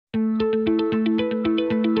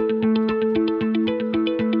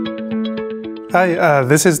Hi,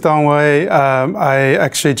 this is Dong Wei. I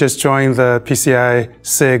actually just joined the PCI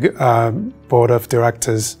SIG Board of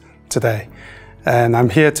Directors today. And I'm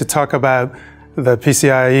here to talk about the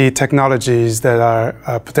PCIe technologies that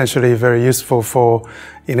are potentially very useful for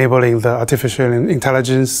enabling the artificial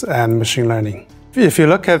intelligence and machine learning. If you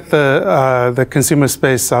look at the consumer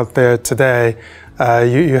space out there today,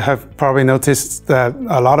 you have probably noticed that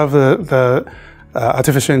a lot of the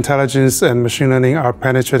artificial intelligence and machine learning are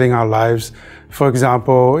penetrating our lives. For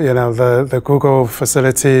example, the Google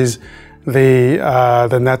facilities, the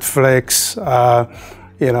Netflix,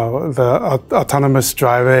 the autonomous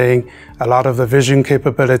driving, a lot of the vision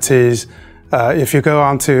capabilities. If you go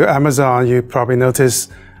onto Amazon, you probably notice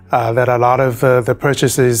that a lot of the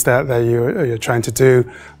purchases that you're trying to do,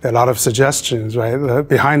 there are a lot of suggestions, right?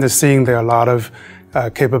 Behind the scene, there are a lot of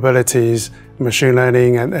capabilities, machine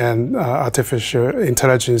learning and artificial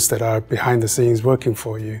intelligence that are behind the scenes working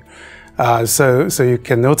for you. So you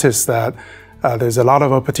can notice that there's a lot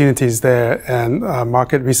of opportunities there, and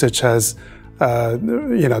market research has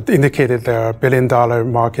indicated there are $1 billion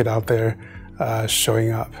market out there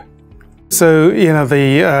showing up. So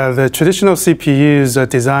the traditional CPUs are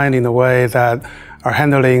designed in a way that are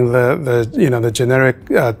handling the generic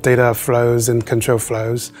data flows and control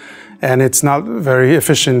flows, and it's not very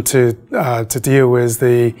efficient to deal with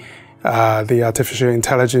the artificial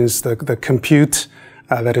intelligence, the compute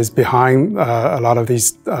that is behind a lot of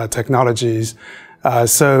these technologies.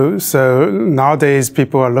 So nowadays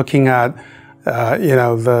people are looking at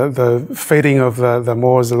the fading of the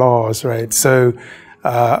Moore's laws, right? So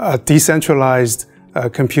a decentralized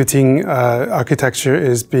computing architecture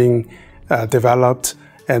is being developed,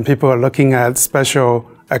 and people are looking at special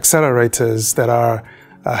accelerators that are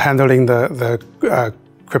handling the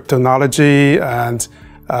cryptonology and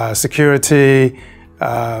security,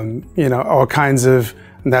 all kinds of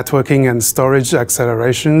networking and storage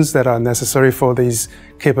accelerations that are necessary for these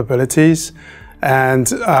capabilities. And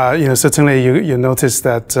certainly you notice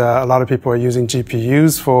that a lot of people are using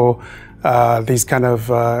GPUs for these kind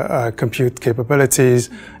of compute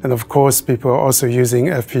capabilities, and of course people are also using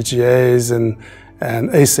FPGAs and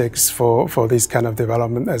ASICs for these kind of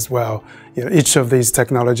development as well. Each of these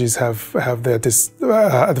technologies have their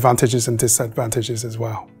advantages and disadvantages as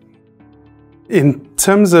well. In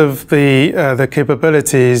terms of the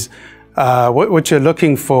capabilities, what you're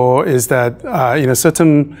looking for is that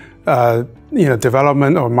certain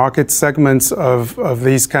development or market segments of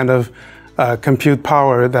these kind of compute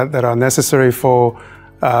power that are necessary for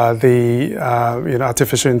the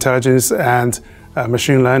artificial intelligence and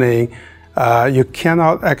machine learning. You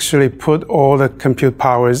cannot actually put all the compute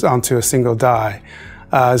powers onto a single die.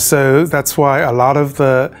 So that's why a lot of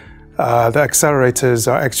the accelerators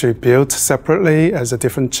are actually built separately as a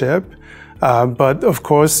different chip. But of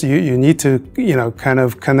course, you need to kind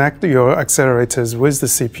of connect your accelerators with the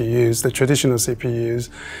CPUs, the traditional CPUs.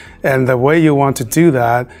 And the way you want to do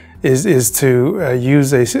that is to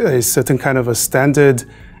use a certain kind of a standard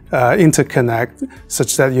interconnect,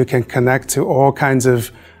 such that you can connect to all kinds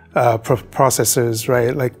of processors,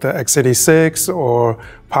 right? Like the x86 or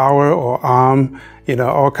Power or ARM,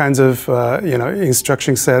 all kinds of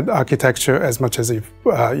instruction set architecture as much as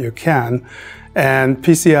you can. And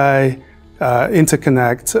PCIe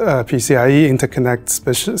interconnect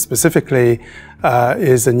specifically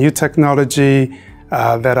is a new technology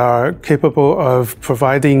that are capable of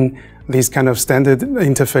providing these kind of standard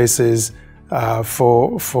interfaces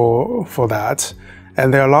for that.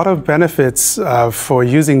 And there are a lot of benefits for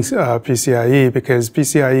using PCIe, because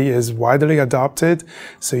PCIe is widely adopted.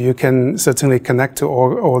 So you can certainly connect to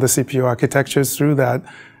all the CPU architectures through that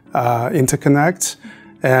interconnect.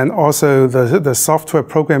 And also the software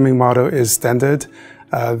programming model is standard.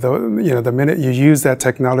 The minute you use that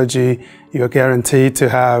technology, you're guaranteed to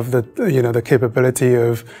have the capability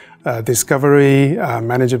of discovery,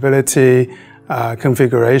 manageability,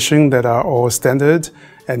 configuration that are all standard,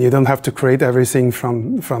 and you don't have to create everything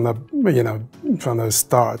from the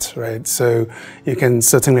start, right? So you can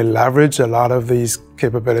certainly leverage a lot of these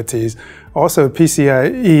capabilities. Also,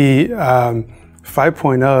 PCIe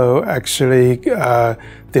 5.0 actually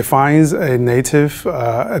defines a native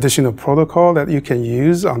additional protocol that you can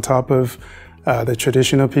use on top of the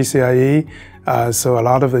traditional PCIe. So a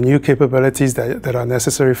lot of the new capabilities that are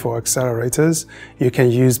necessary for accelerators, you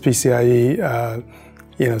can use PCIe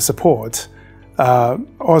support.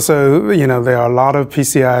 Also, there are a lot of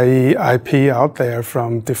PCIe IP out there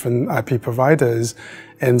from different IP providers.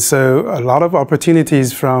 And so a lot of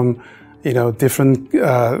opportunities from different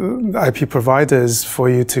IP providers for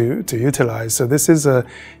you to utilize. So this is a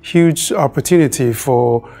huge opportunity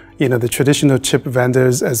for the traditional chip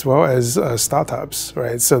vendors as well as startups,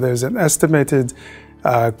 right? So there's an estimated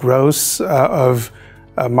growth of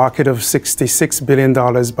a market of $66 billion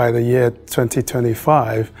by the year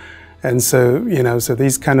 2025. And so, so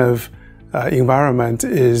these kind of environment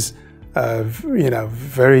is,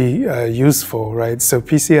 very useful, right? So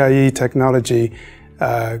PCIe technology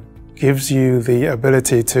gives you the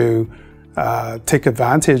ability to take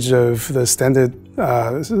advantage of the standard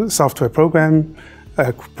software programming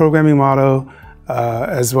model,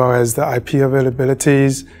 as well as the IP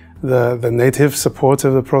availabilities, the native support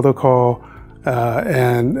of the protocol,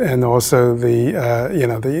 and also the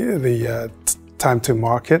time to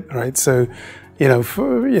market, right? So,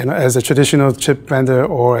 as a traditional chip vendor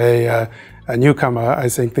or a newcomer, I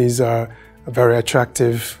think these are very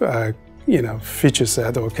attractive, feature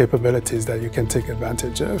set or capabilities that you can take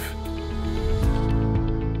advantage of.